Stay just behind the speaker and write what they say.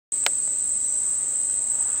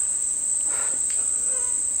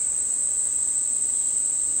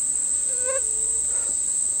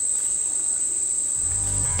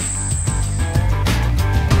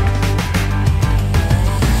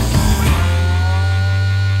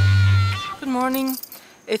morning.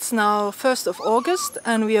 It's now 1st of August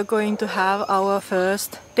and we are going to have our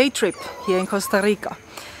first day trip here in Costa Rica.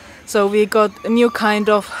 So we got a new kind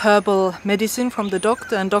of herbal medicine from the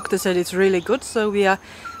doctor, and doctor said it's really good, so we are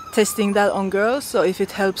testing that on girls, so if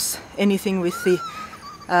it helps anything with the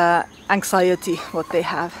anxiety what they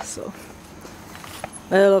have. So,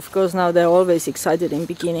 well, of course now they're always excited in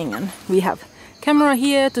beginning, and we have camera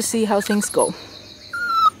here to see how things go.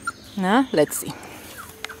 Now let's see.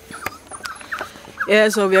 Yeah,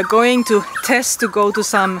 so we are going to test to go to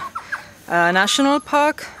some national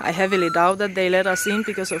park. I heavily doubt that they let us in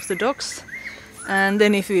because of the dogs. And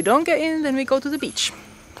then if we don't get in, then we go to the beach.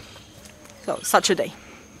 So, such a day.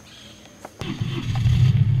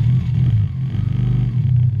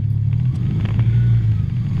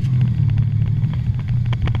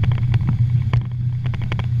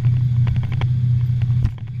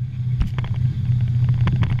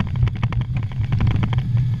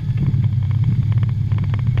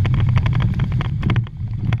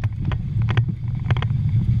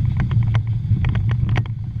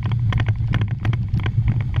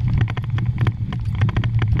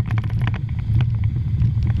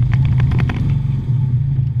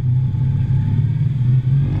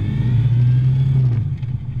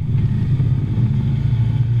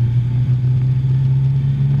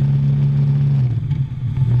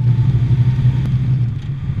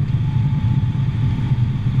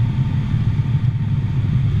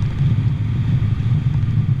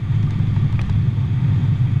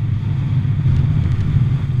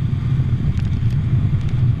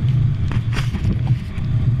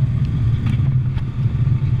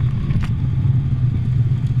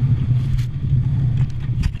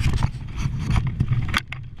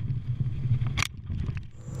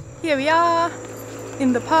 Here we are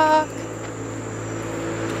in the park.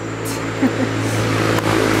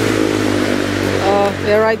 Oh,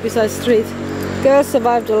 we're right beside the street. Girls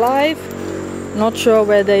survived alive. Not sure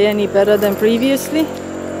were they any better than previously.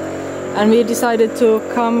 And we decided to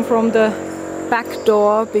come from the back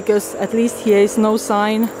door because at least here is no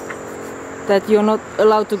sign that you're not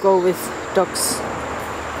allowed to go with dogs.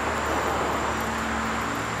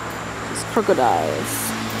 There's crocodiles.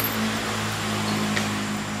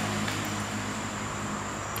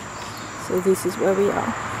 So this is where we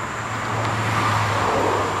are.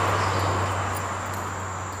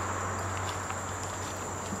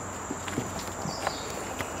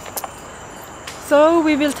 So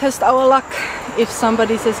we will test our luck if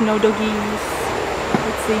somebody says no doggies.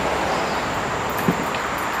 Let's see.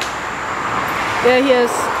 Yeah,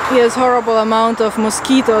 here's horrible amount of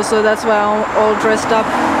mosquitoes, so that's why I'm all dressed up.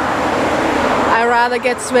 I rather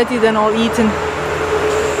get sweaty than all eaten.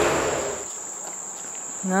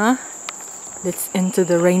 Nah. Let's enter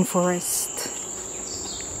the rainforest.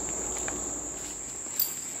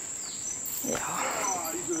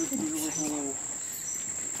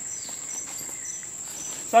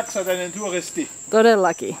 Saksalainen turisti.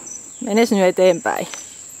 Todellakin. Menes nyt eteenpäin.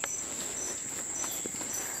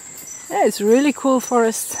 Yeah, it's really cool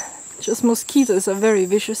forest. Just mosquitoes are very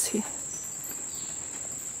vicious here.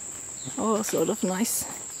 All sort of nice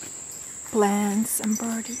plants and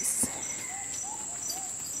birdies.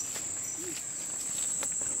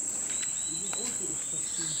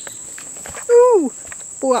 Ooh,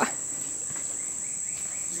 boah.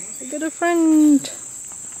 I got a friend.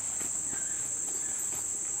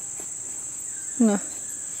 No,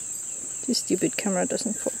 this stupid camera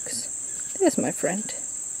doesn't focus. There's my friend.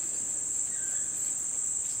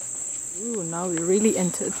 Ooh, now we really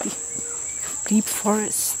entered the deep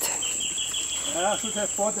forest. Ja, so der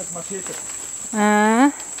Sport ist Machete.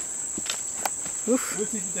 Oof.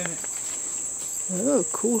 Oh,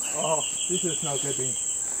 cool. Oh, this is now getting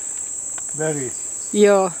very...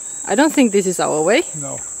 Yeah, I don't think this is our way.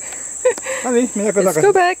 No. Let's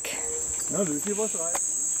go back. No, Lucy was right.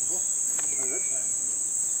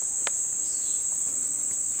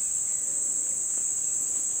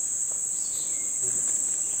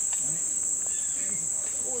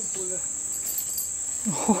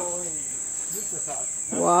 Oh.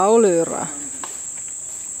 Wow, Lyra.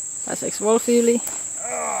 Pääseekö Wolfi yli?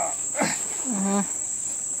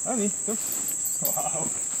 No niin, tuk. Wow.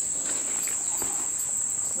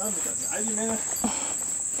 No, mitä se äiti menee?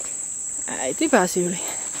 Äiti pääsi yli.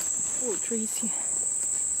 Oh, trees here.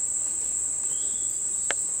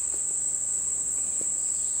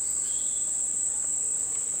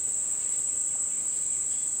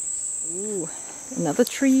 Ooh, another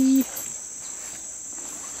tree.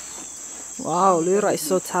 Wow, Lyra is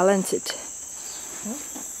so talented.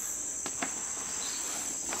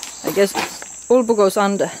 I guess Ulpu goes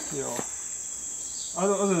under. Joo.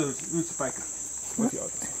 Ota yksi paikka.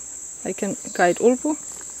 I can guide Ulpu.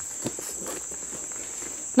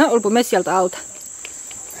 No Ulpu, mene sieltä alta.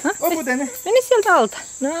 Ulpu tänne. Mene sieltä alta.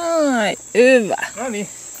 Noin, hyvä. No niin.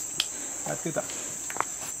 Jatketaan.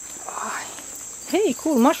 Hey,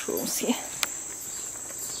 cool mushrooms here.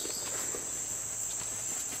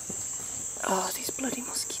 Oh, these bloody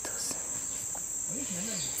mosquitoes.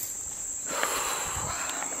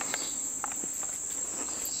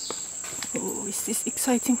 Oh, is this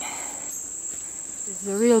exciting?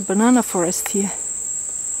 There's a real banana forest here.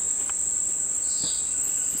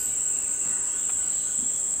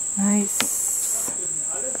 Nice.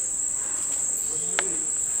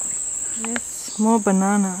 Yes, more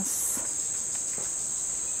bananas.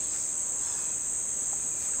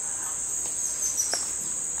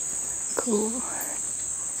 Cool.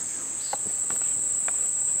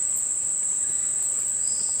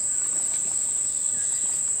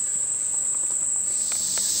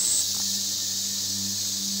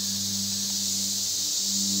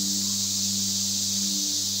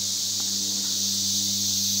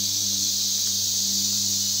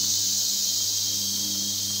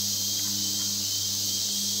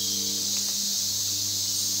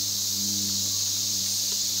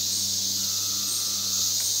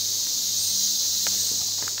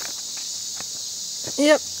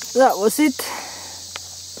 Yep, that was it.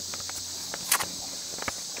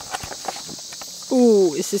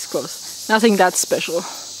 Ooh, is this close? Nothing that special.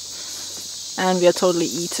 And we are totally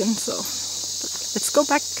eaten, so let's go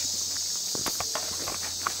back.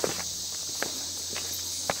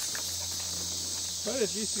 Well,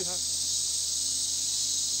 at least we have.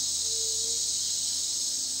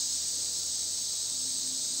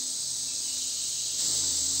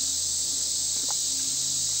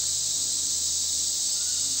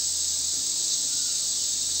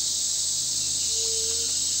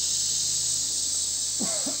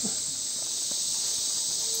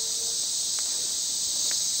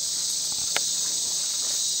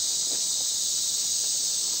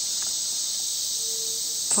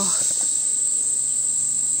 Fast.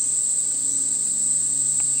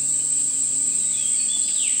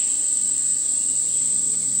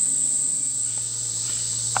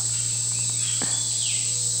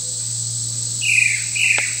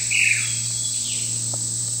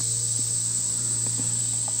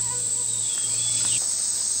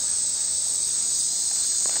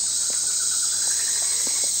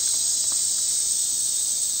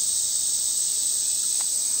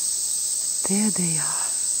 There they are.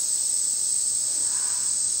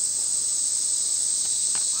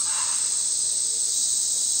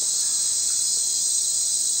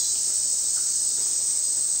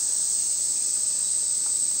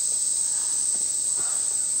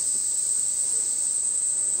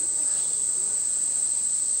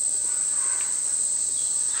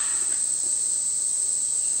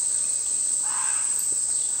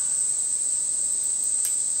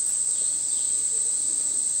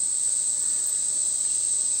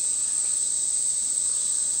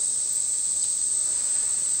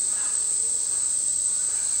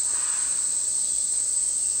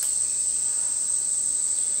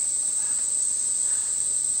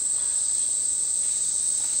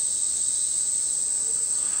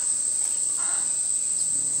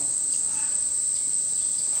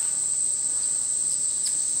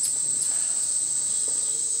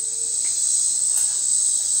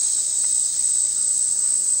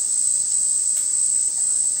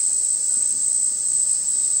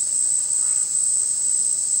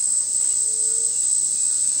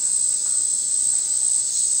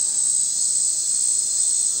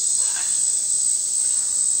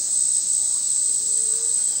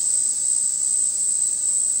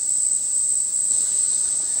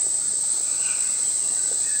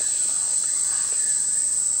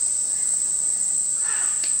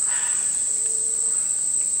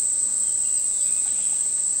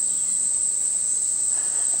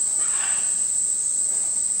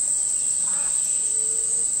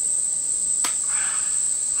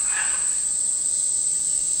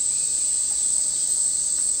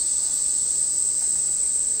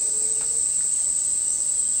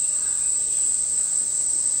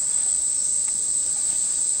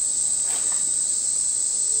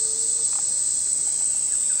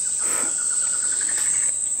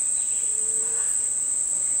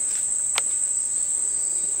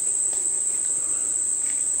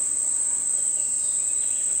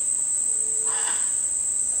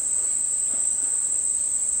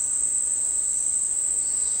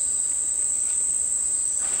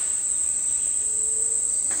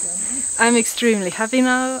 I'm extremely happy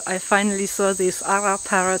now. I finally saw these Ara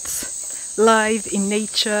parrots live in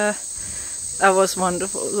nature. That was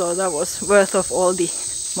wonderful. So that was worth of all the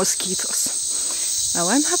mosquitoes. Now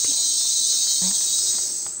I'm happy.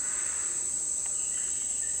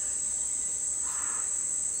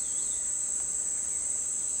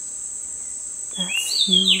 That's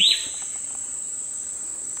huge.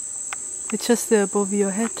 It's just there above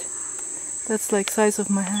your head. That's like size of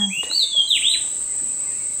my hand.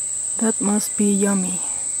 That must be yummy.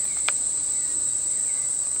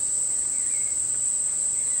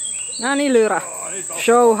 Nani Lyra,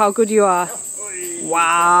 show how good you are.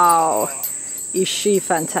 Wow, is she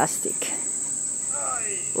fantastic.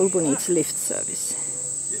 Ulpu needs lift service.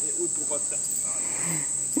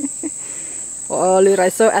 Oh, Lyra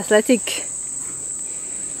is so athletic.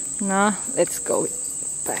 Now, let's go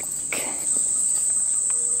back.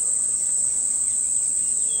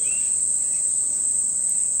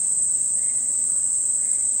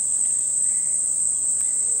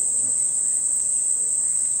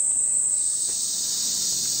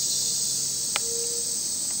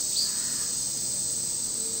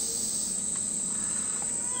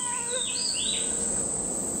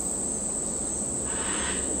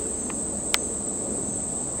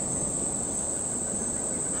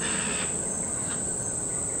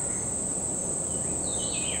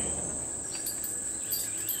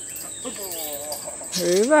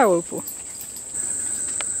 Hyvä Ulpu.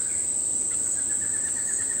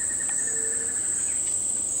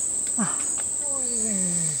 Ah.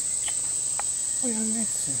 Oi ihan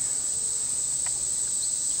vitsi.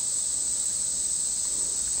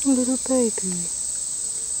 Little baby.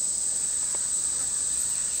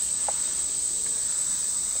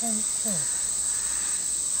 Okay.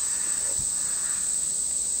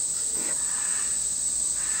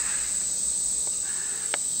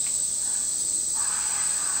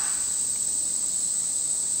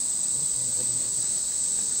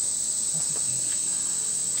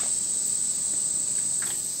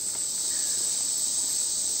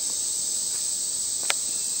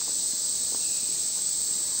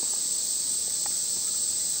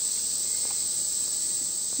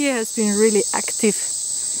 Here has been really active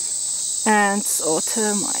ants or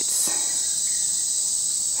termites.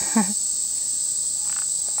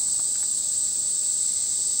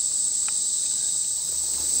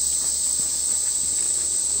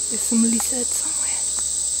 There's some lizards somewhere.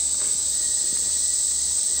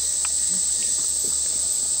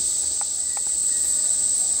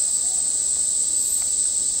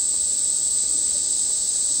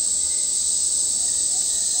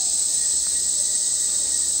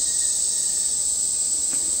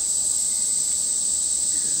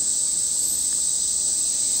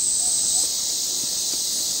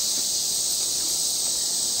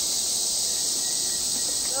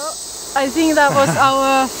 I think that was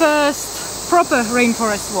our first proper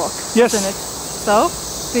rainforest walk, Yes. isn't it? So,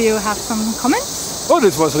 do you have some comments? Oh,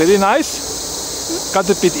 this was really nice. Got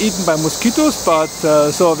a bit eaten by mosquitoes, but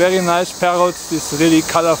so very nice parrots, these really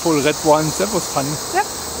colorful red ones. That was fun. Yep.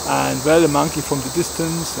 And well, a monkey from the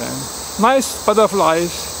distance, and nice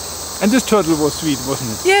butterflies. And this turtle was sweet,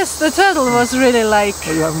 wasn't it? Yes, the turtle was really like...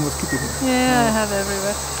 Oh, you have a mosquito here. Yeah, I have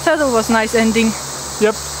everywhere. Turtle was nice ending.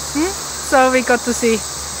 Yep. So we got to see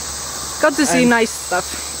nice stuff,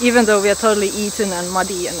 even though we are totally eaten and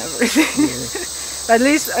muddy and everything. Yeah. At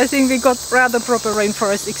least I think we got rather proper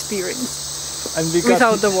rainforest experience And we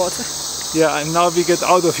without the water. Yeah, and now we get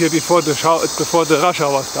out of here before the rush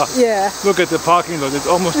hour starts. Yeah. Look at the parking lot; it's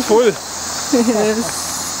almost full.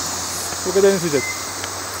 Yes. Look at that, see that.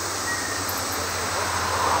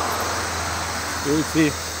 You will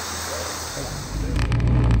see.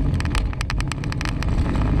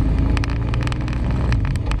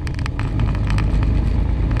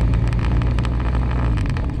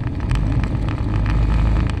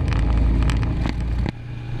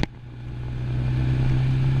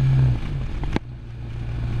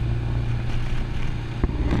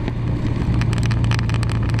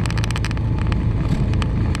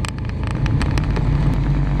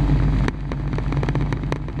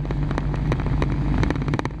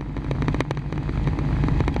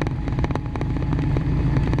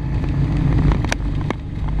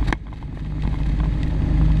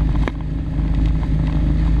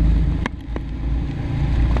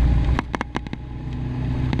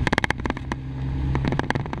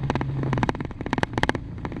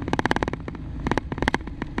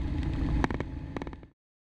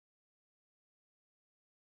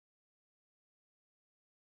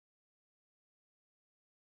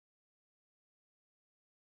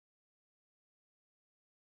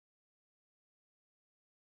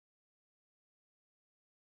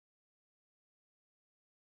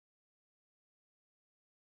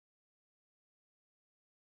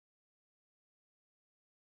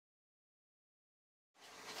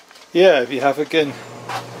 Yeah, we have again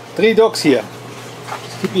 3 dogs here.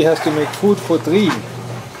 Skippy has to make food for 3.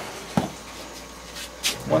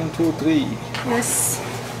 1, 2, 3. Yes.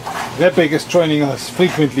 Rebecca is joining us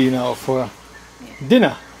frequently now for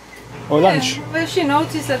dinner or lunch. Well, she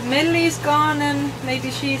noticed that Melly is gone, and maybe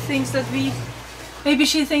she thinks that we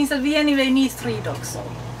anyway need 3 dogs, so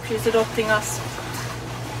she's adopting us.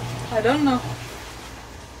 I don't know.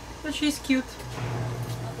 But she's cute.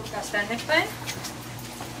 Tulkaas tänne päin.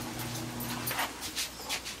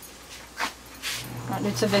 No,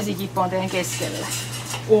 nyt se vesikippo on teidän keskellä.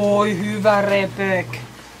 Oi hyvä Rebek.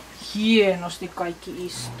 Hienosti kaikki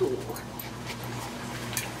istuu.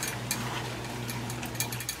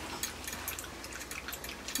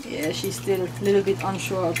 Yeah, she's still a little bit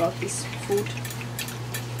unsure about this food.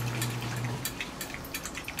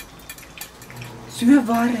 Syö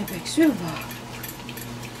vaan Rebek, syö vaan.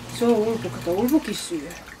 Se on Ulpu, kato Ulpukin syö.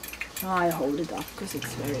 I hold it up because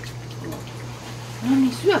it's very low. No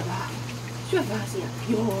niin, syö vaan. Syö vähän sieltä.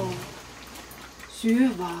 Joo. Syö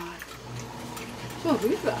vaan. Se on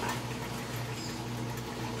hyvä.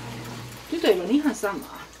 Tytöillä on ihan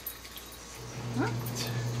samaa.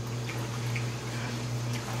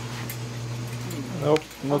 Nope,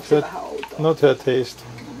 not her taste.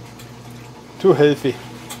 Too healthy.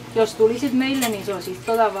 Jos tulisit meille, niin se on sit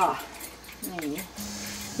tota vaan. Niin.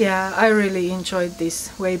 Yeah, I really enjoyed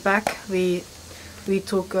this way back. We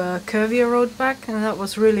took a curvier road back, and that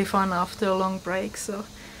was really fun after a long break. So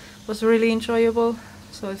it was really enjoyable.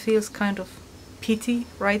 So it feels kind of pity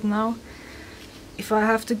right now if I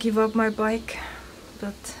have to give up my bike.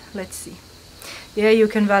 But let's see. Yeah, you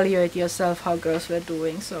can evaluate yourself how girls were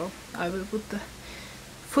doing. So I will put the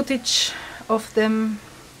footage of them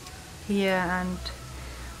here, and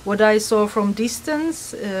what I saw from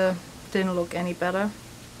distance didn't look any better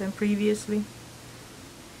than previously.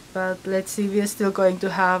 But let's see, we're still going to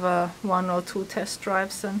have 1 or 2 test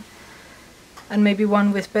drives, and maybe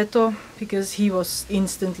one with Beto, because he was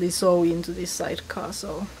instantly so into this sidecar.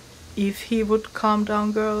 So if he would calm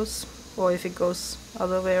down girls, or if it goes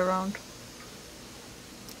other way around,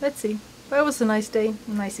 let's see. But it was a nice day,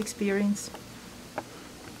 a nice experience.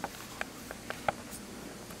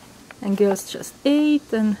 And girls just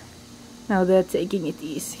ate, and now they're taking it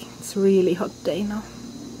easy. It's a really hot day now.